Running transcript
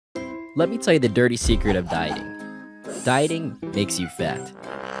Let me tell you the dirty secret of dieting. Dieting makes you fat.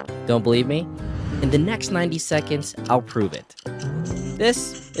 Don't believe me? In the next 90 seconds, I'll prove it.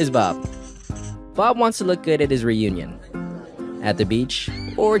 This is Bob. Bob wants to look good at his reunion, at the beach,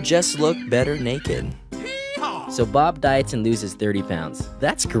 or just look better naked. So Bob diets and loses 30 pounds.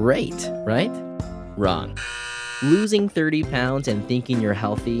 That's great, right? Wrong. Losing 30 pounds and thinking you're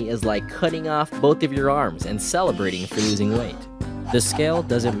healthy is like cutting off both of your arms and celebrating for losing weight. The scale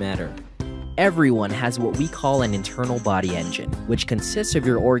doesn't matter. Everyone has what we call an internal body engine, which consists of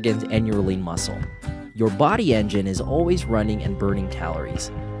your organs and your lean muscle. Your body engine is always running and burning calories.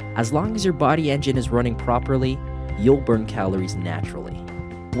 As long as your body engine is running properly, you'll burn calories naturally.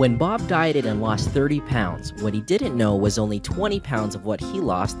 When Bob dieted and lost 30 pounds, what he didn't know was only 20 pounds of what he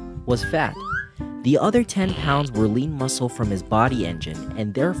lost was fat. The other 10 pounds were lean muscle from his body engine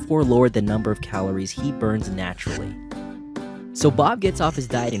and therefore lowered the number of calories he burns naturally. So Bob gets off his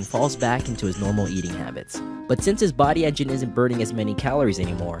diet and falls back into his normal eating habits. But since his body engine isn't burning as many calories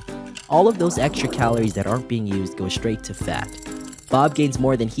anymore, all of those extra calories that aren't being used go straight to fat. Bob gains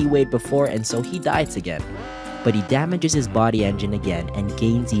more than he weighed before, and so he diets again. But he damages his body engine again and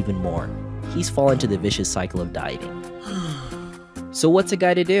gains even more. He's fallen into the vicious cycle of dieting. So what's a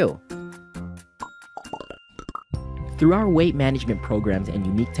guy to do? Through our weight management programs and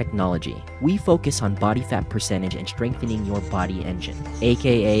unique technology, we focus on body fat percentage and strengthening your body engine,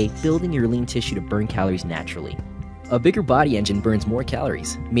 aka building your lean tissue to burn calories naturally. A bigger body engine burns more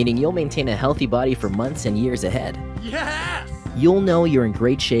calories, meaning you'll maintain a healthy body for months and years ahead. Yes! You'll know you're in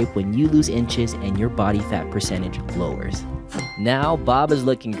great shape when you lose inches and your body fat percentage lowers. Now, Bob is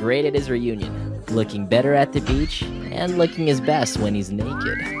looking great at his reunion, looking better at the beach, and looking his best when he's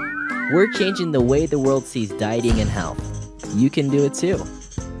naked. We're changing the way the world sees dieting and health. You can do it too.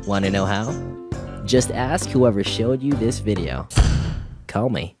 Want to know how? Just ask whoever showed you this video. Call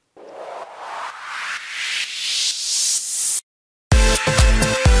me.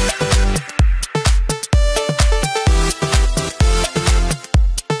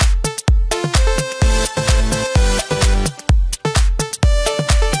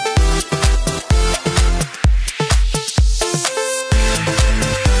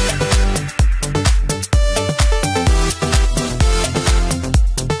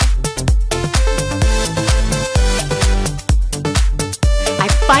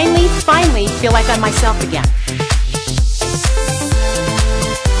 Finally feel like I'm myself again.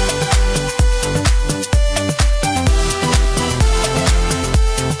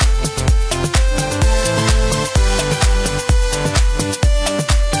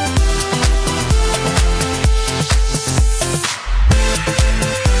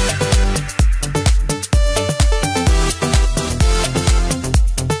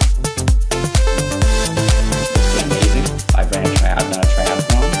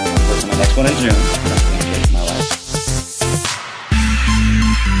 In June. That's going to change my life.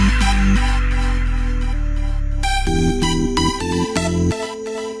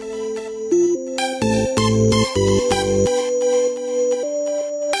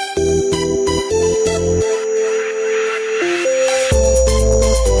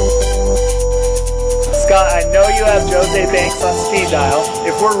 Scott, I know you have Jose Banks on speed dial.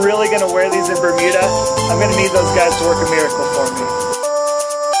 If we're really going to wear these in Bermuda, I'm going to need those guys to work a miracle for me.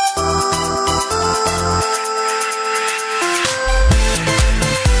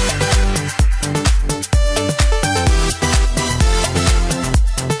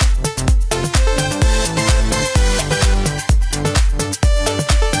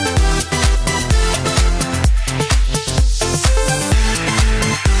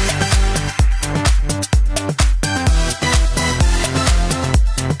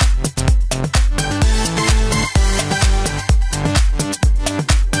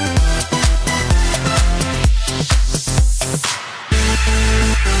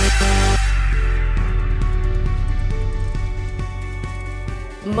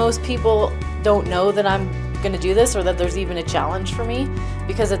 Most people don't know that I'm going to do this or that there's even a challenge for me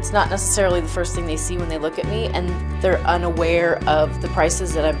because it's not necessarily the first thing they see when they look at me, and they're unaware of the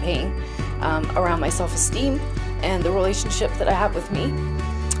prices that I'm paying around my self-esteem and the relationship that I have with me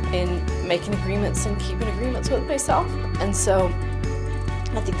in making agreements and keeping agreements with myself. And so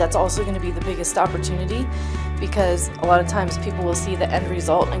I think that's also going to be the biggest opportunity, because a lot of times people will see the end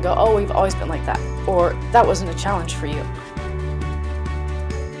result and go, oh, we've always been like that, or that wasn't a challenge for you.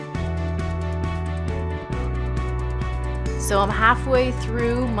 So I'm halfway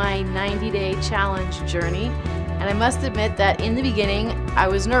through my 90-day challenge journey, and I must admit that in the beginning I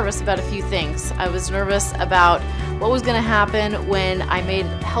was nervous about a few things. I was nervous about what was going to happen when I made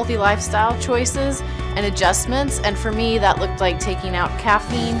healthy lifestyle choices and adjustments, and for me that looked like taking out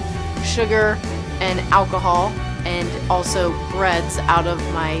caffeine, sugar and alcohol and also breads out of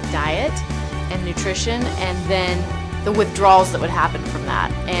my diet and nutrition, and then the withdrawals that would happen from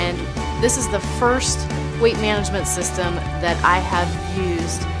that. And this is the first weight management system that I have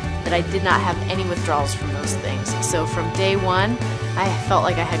used that I did not have any withdrawals from those things. So from day one, I felt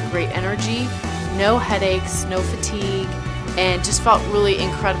like I had great energy, no headaches, no fatigue, and just felt really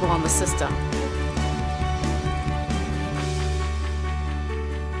incredible on the system.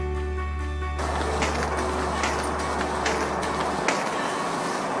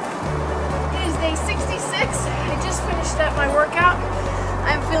 It is day 66. I just finished up my workout.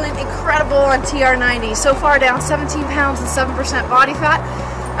 I'm feeling incredible on TR90. So far down 17 pounds and 7% body fat.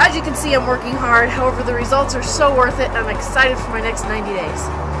 As you can see, I'm working hard. However, the results are so worth it, and I'm excited for my next 90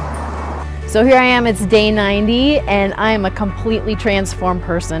 days. So here I am, it's day 90, and I am a completely transformed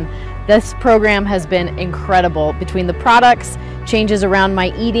person. This program has been incredible. Between the products, changes around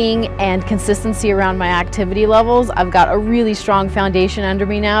my eating, and consistency around my activity levels, I've got a really strong foundation under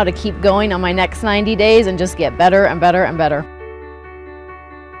me now to keep going on my next 90 days and just get better and better and better.